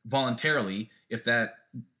 voluntarily, if that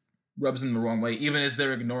rubs them the wrong way, even as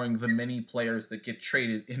they're ignoring the many players that get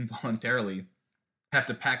traded involuntarily, have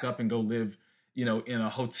to pack up and go live, in a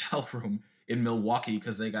hotel room in Milwaukee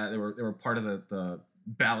because they were part of the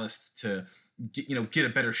ballast to get a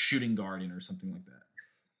better shooting guard in or something like that.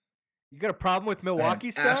 You got a problem with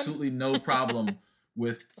Milwaukee, son? Absolutely no problem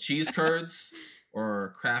with cheese curds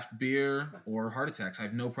or craft beer or heart attacks. I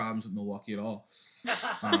have no problems with Milwaukee at all.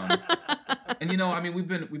 And we've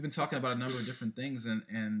been talking about a number of different things,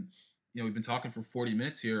 and we've been talking for 40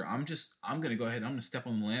 minutes here. I'm going to go ahead and I'm going to step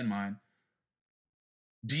on the landmine.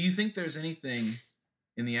 Do you think there's anything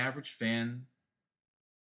in the average fan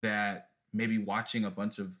that maybe watching a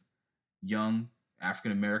bunch of young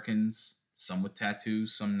African Americans, some with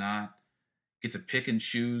tattoos, some not, get to pick and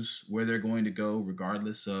choose where they're going to go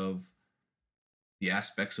regardless of the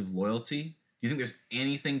aspects of loyalty? Do you think there's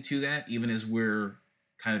anything to that, even as we're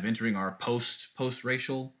kind of entering our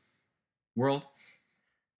post-racial world?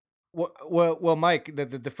 Well, Mike,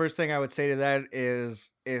 the first thing I would say to that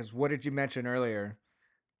is what did you mention earlier?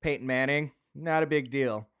 Peyton Manning, not a big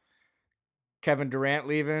deal. Kevin Durant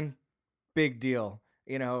leaving, big deal.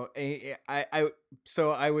 So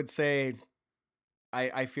I would say,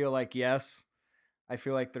 I feel like yes. I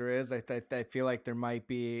feel like there is. I feel like there might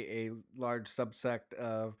be a large subsect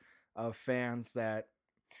of fans that,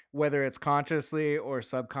 whether it's consciously or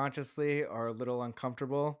subconsciously, are a little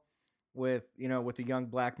uncomfortable with a young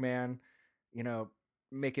black man,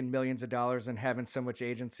 making millions of dollars and having so much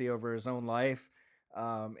agency over his own life,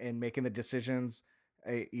 and making the decisions,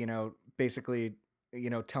 basically,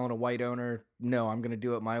 telling a white owner, no, I'm going to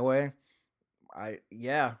do it my way. I'm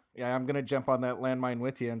going to jump on that landmine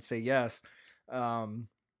with you and say yes. I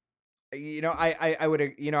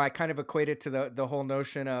would, I kind of equate it to the whole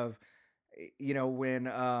notion of, when,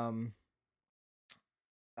 God,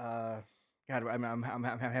 I'm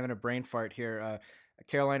having a brain fart here.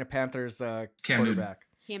 Carolina Panthers, quarterback.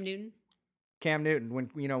 Cam Newton,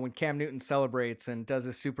 when Cam Newton celebrates and does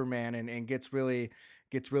a Superman and gets really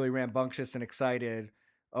rambunctious and excited.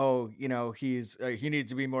 Oh, he needs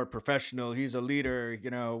to be more professional. He's a leader.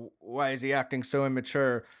 Why is he acting so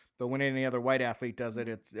immature? But when any other white athlete does it,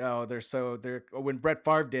 it's, when Brett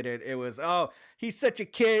Favre did it, it was, oh, he's such a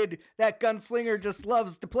kid. That gunslinger just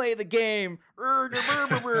loves to play the game.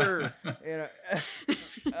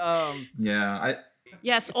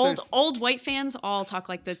 Yes, old white fans all talk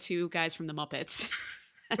like the two guys from the Muppets.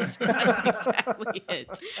 That's exactly it.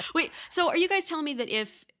 Wait, so are you guys telling me that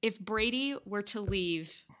if Brady were to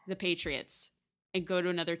leave the Patriots and go to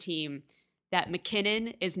another team, that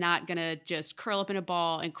McKinnon is not going to just curl up in a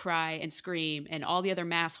ball and cry and scream, and all the other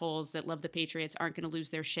massholes that love the Patriots aren't going to lose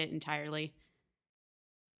their shit entirely?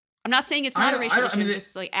 I'm not saying it's not a racial issue. I'm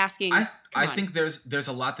just like asking. I think there's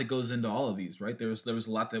a lot that goes into all of these, right? There was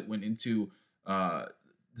a lot that went into.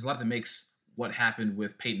 There's a lot that makes what happened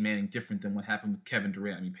with Peyton Manning different than what happened with Kevin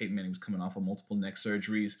Durant. I mean, Peyton Manning was coming off of multiple neck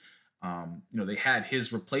surgeries. They had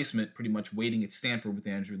his replacement pretty much waiting at Stanford with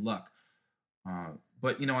Andrew Luck.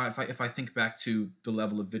 But if I think back to the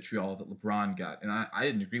level of vitriol that LeBron got, and I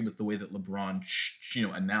didn't agree with the way that LeBron,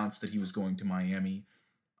 announced that he was going to Miami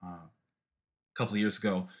a couple of years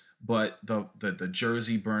ago. But the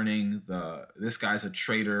jersey burning, this guy's a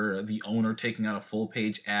traitor, the owner taking out a full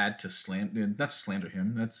page ad to not to slander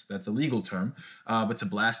him, that's a legal term, but to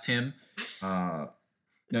blast him,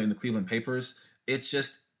 in the Cleveland papers.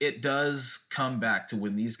 It does come back to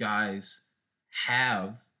when these guys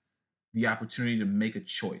have the opportunity to make a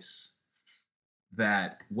choice,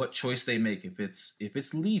 that what choice they make, if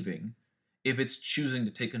it's leaving, if it's choosing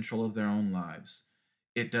to take control of their own lives,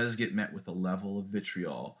 it does get met with a level of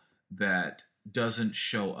vitriol that doesn't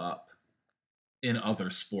show up in other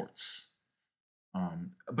sports.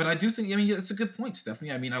 But I do think, that's a good point,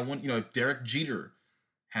 Stephanie. I want, if Derek Jeter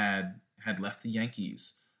had left the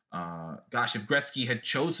Yankees, if Gretzky had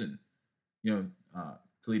chosen, to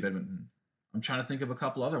leave Edmonton, I'm trying to think of a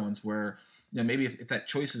couple other ones where, maybe if that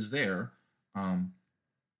choice is there,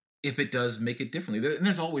 if it does make it differently. And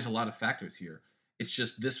there's always a lot of factors here. It's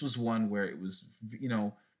just, this was one where it was,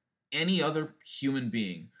 any other human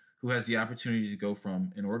being who has the opportunity to go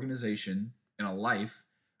from an organization and a life,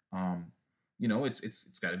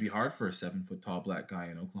 it's got to be hard for a 7-foot tall black guy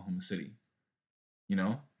in Oklahoma City.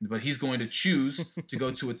 but he's going to choose to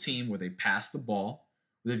go to a team where they pass the ball,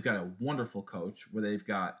 where they've got a wonderful coach, where they've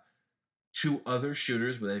got 2 other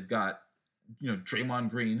shooters, where they've got, Draymond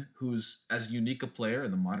Green, who's as unique a player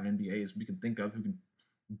in the modern NBA as we can think of, who can,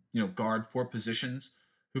 guard 4 positions,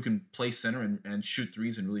 who can play center and shoot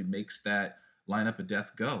threes and really makes that lineup of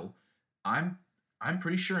death go. I'm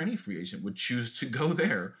pretty sure any free agent would choose to go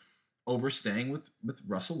there over staying with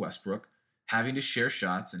Russell Westbrook, having to share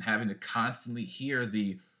shots and having to constantly hear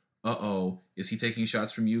the, is he taking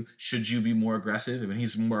shots from you? Should you be more aggressive? When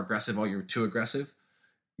he's more aggressive, you're too aggressive.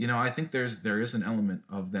 I think there is an element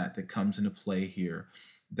of that comes into play here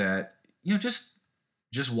that,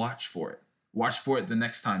 just watch for it. Watch for it the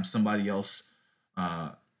next time somebody else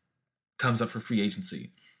comes up for free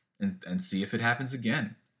agency and see if it happens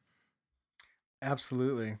again.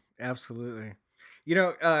 Absolutely.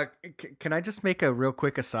 Can I just make a real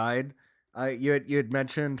quick aside? You had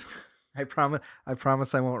mentioned, I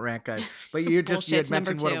promise I won't rant, guys. But you had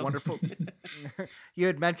mentioned what a wonderful you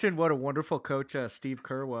had mentioned what a wonderful coach Steve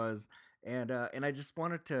Kerr was, and I just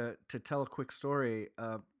wanted to tell a quick story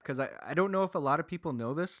because I don't know if a lot of people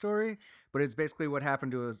know this story, but it's basically what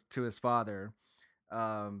happened to his father.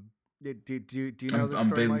 Do you know this story? I'm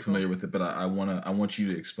vaguely Michael? familiar with it, but I want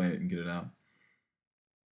you to explain it and get it out.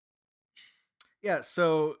 Yeah,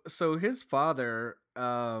 so his father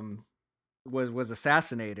was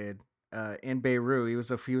assassinated in Beirut. He was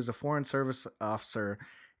a foreign service officer,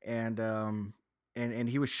 and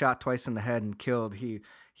he was shot twice in the head and killed. He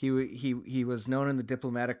was known in the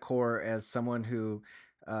diplomatic corps as someone who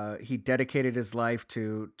he dedicated his life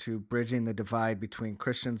to bridging the divide between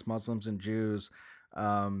Christians, Muslims, and Jews.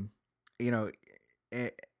 Even in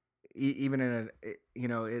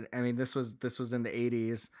this was in the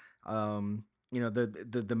 80s.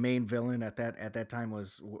 The main villain at that time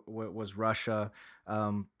was Russia.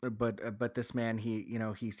 But this man,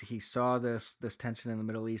 he saw this tension in the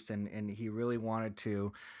Middle East and he really wanted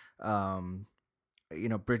to,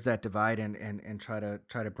 bridge that divide and try to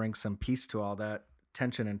bring some peace to all that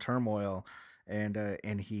tension and turmoil.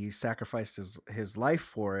 And he sacrificed his life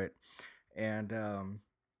for it. And,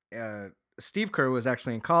 Steve Kerr was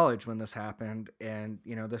actually in college when this happened. And,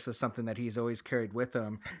 this is something that he's always carried with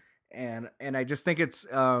him. And I just think it's,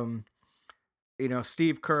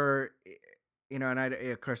 Steve Kerr, and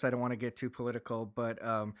of course I don't want to get too political, but,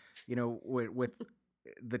 with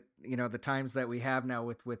the times that we have now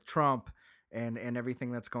with Trump and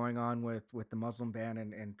everything that's going on with the Muslim ban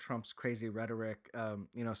and Trump's crazy rhetoric,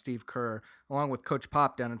 Steve Kerr, along with Coach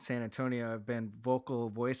Pop down in San Antonio, have been vocal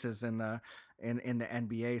voices in the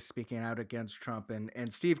NBA speaking out against Trump.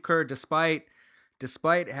 And Steve Kerr, despite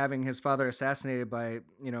having his father assassinated by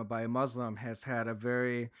a Muslim, has had a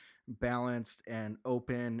very balanced and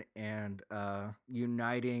open and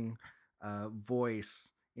uniting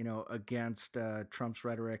voice, against Trump's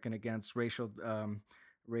rhetoric and against racial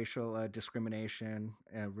discrimination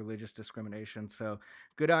and religious discrimination. So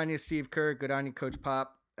good on you, Steve Kerr. Good on you, Coach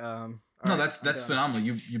Pop. That's phenomenal.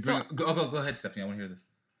 You bring go ahead, Stephanie. I want to hear this.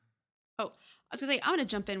 Oh, I was gonna say I'm gonna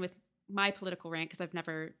jump in with my political rant because I've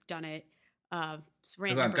never done it.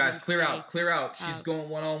 Guys, clear out. She's going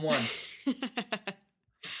one-on-one.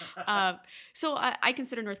 So I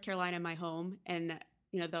consider North Carolina my home, and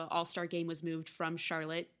the All-Star game was moved from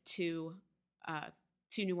Charlotte to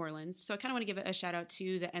New Orleans. So I kind of want to give a shout out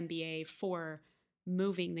to the NBA for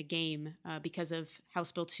moving the game because of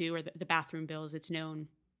House Bill 2, or the bathroom bill as it's known.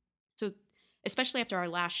 So especially after our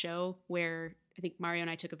last show, where I think Mario and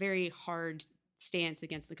I took a very hard stance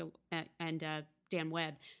against Dan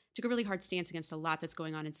Webb took a really hard stance against a lot that's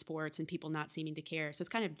going on in sports and people not seeming to care. So it's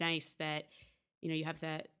kind of nice that, you have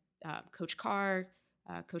that Coach Carr,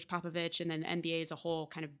 Coach Popovich, and then the NBA as a whole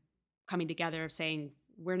kind of coming together saying,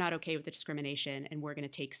 we're not okay with the discrimination and we're going to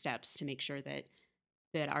take steps to make sure that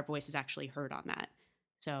our voice is actually heard on that.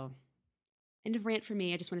 So end of rant for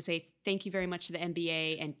me. I just want to say thank you very much to the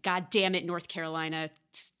NBA, and God damn it, North Carolina,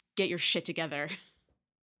 get your shit together.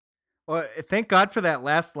 Well, thank God for that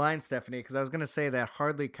last line, Stephanie, because I was going to say that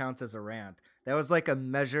hardly counts as a rant. That was like a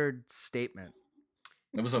measured statement.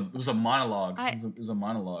 It was a monologue. It was a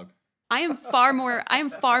monologue. I am far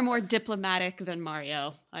more diplomatic than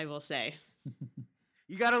Mario, I will say.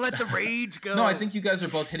 You got to let the rage go. No, I think you guys are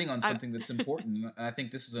both hitting on something that's important. And I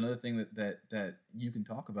think this is another thing that you can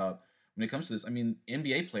talk about when it comes to this. I mean,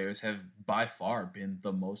 NBA players have by far been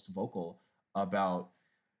the most vocal about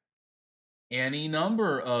any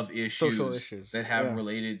number of social issues that have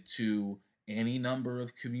related to any number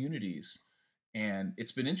of communities. And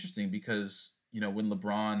it's been interesting because, when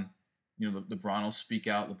LeBron, LeBron will speak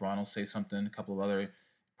out, LeBron will say something, a couple of other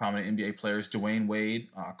prominent NBA players, Dwayne Wade,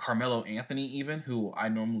 Carmelo Anthony, even, who I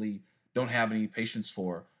normally don't have any patience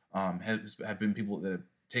for, have been people that have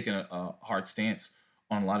taken a hard stance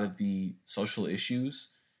on a lot of the social issues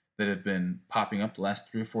that have been popping up the last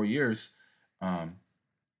 3 or 4 years. Yeah.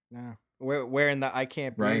 Wearing the "I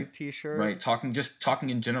Can't Breathe" right, T-shirt. Right. Talking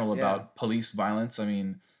in general about police violence. I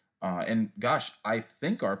mean, and gosh, I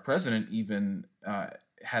think our president even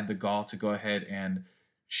had the gall to go ahead and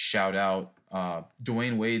shout out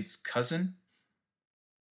Dwayne Wade's cousin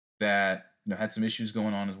that had some issues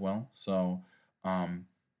going on as well. So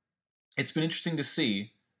it's been interesting to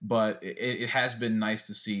see, but it has been nice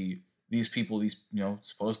to see these people, these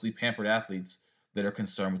supposedly pampered athletes that are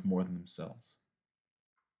concerned with more than themselves.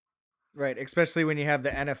 Right, especially when you have the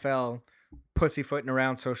NFL pussyfooting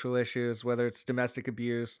around social issues, whether it's domestic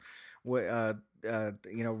abuse,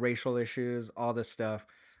 racial issues, all this stuff.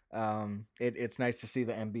 It's nice to see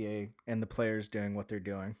the NBA and the players doing what they're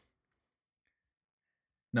doing.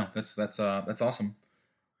 No, that's awesome.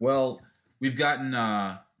 Well, we've gotten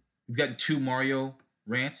 3 Mario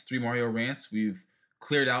rants. We've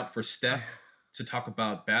cleared out for Steph to talk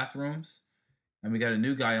about bathrooms, and we got a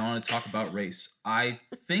new guy on to talk about race. I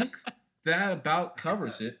think that about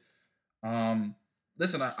covers it.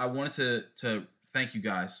 Listen, I wanted to thank you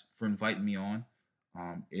guys for inviting me on.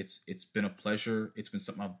 It's been a pleasure. It's been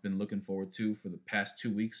something I've been looking forward to for the past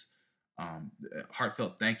 2 weeks.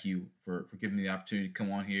 Heartfelt thank you for giving me the opportunity to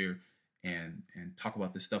come on here and talk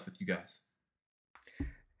about this stuff with you guys.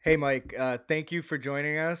 Hey, Mike, thank you for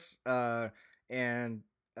joining us. And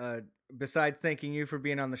besides thanking you for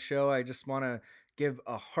being on the show, I just want to give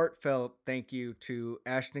a heartfelt thank you to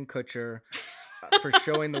Ashton Kutcher for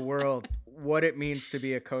showing the world what it means to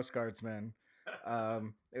be a Coast Guardsman.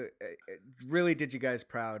 It really did you guys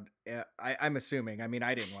proud. I'm assuming. I mean,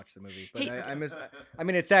 I didn't watch the movie, but hey,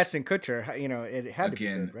 it's Ashton Kutcher. It had to be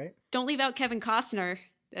good, right? Don't leave out Kevin Costner,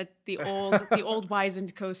 the old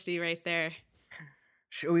wizened Coastie right there.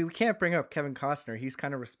 We can't bring up Kevin Costner. He's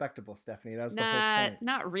kind of respectable, Stephanie. That was the whole point.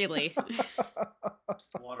 Not really.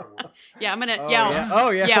 Waterworld. Yeah, I'm gonna.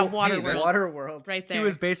 Waterworld. Waterworld. Right there. He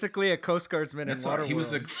was basically a Coast Guardsman in Waterworld. He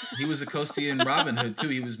was a Coastie in Robin Hood too.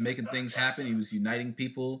 He was making things happen. He was uniting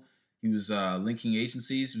people. He was linking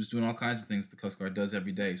agencies. He was doing all kinds of things the Coast Guard does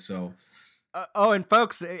every day. So. And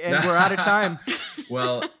folks, and we're out of time.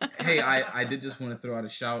 Well, hey, I did just want to throw out a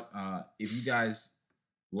shout. If you guys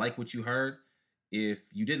like what you heard. If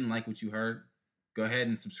you didn't like what you heard, go ahead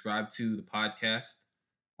and subscribe to the podcast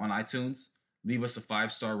on iTunes. Leave us a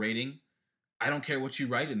 5-star rating. I don't care what you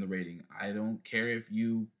write in the rating. I don't care if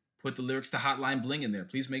you put the lyrics to Hotline Bling in there.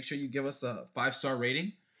 Please make sure you give us a 5-star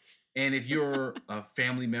rating. And if you're a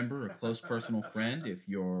family member, a close personal friend, if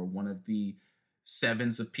you're one of the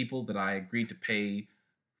 7s of people that I agreed to pay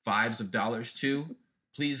 $5s of dollars to,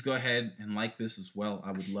 please go ahead and like this as well.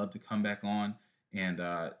 I would love to come back on and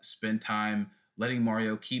spend time letting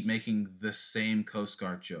Mario keep making the same Coast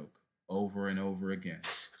Guard joke over and over again.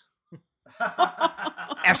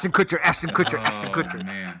 Ashton Kutcher.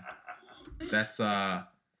 Man,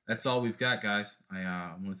 that's all we've got, guys.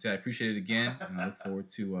 I want to say I appreciate it again, and I look forward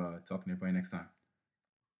to talking to everybody next time.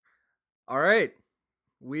 All right,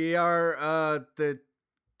 we are the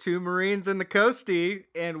 2 Marines and the Coastie,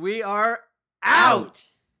 and we are out.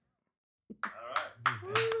 All right.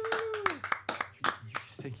 You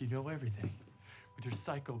just think you know everything. With your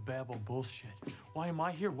psychobabble bullshit. Why am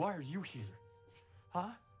I here? Why are you here? Huh?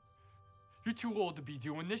 You're too old to be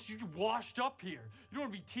doing this. You're washed up here. You don't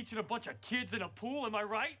want to be teaching a bunch of kids in a pool, am I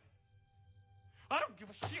right? I don't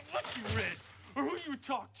give a shit what you read or who you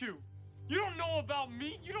talk to. You don't know about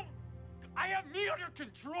me. I have me under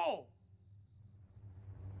control.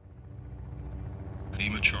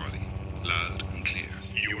 Lima Charlie, loud and clear.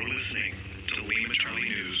 You're listening to Lima Charlie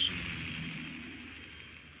News.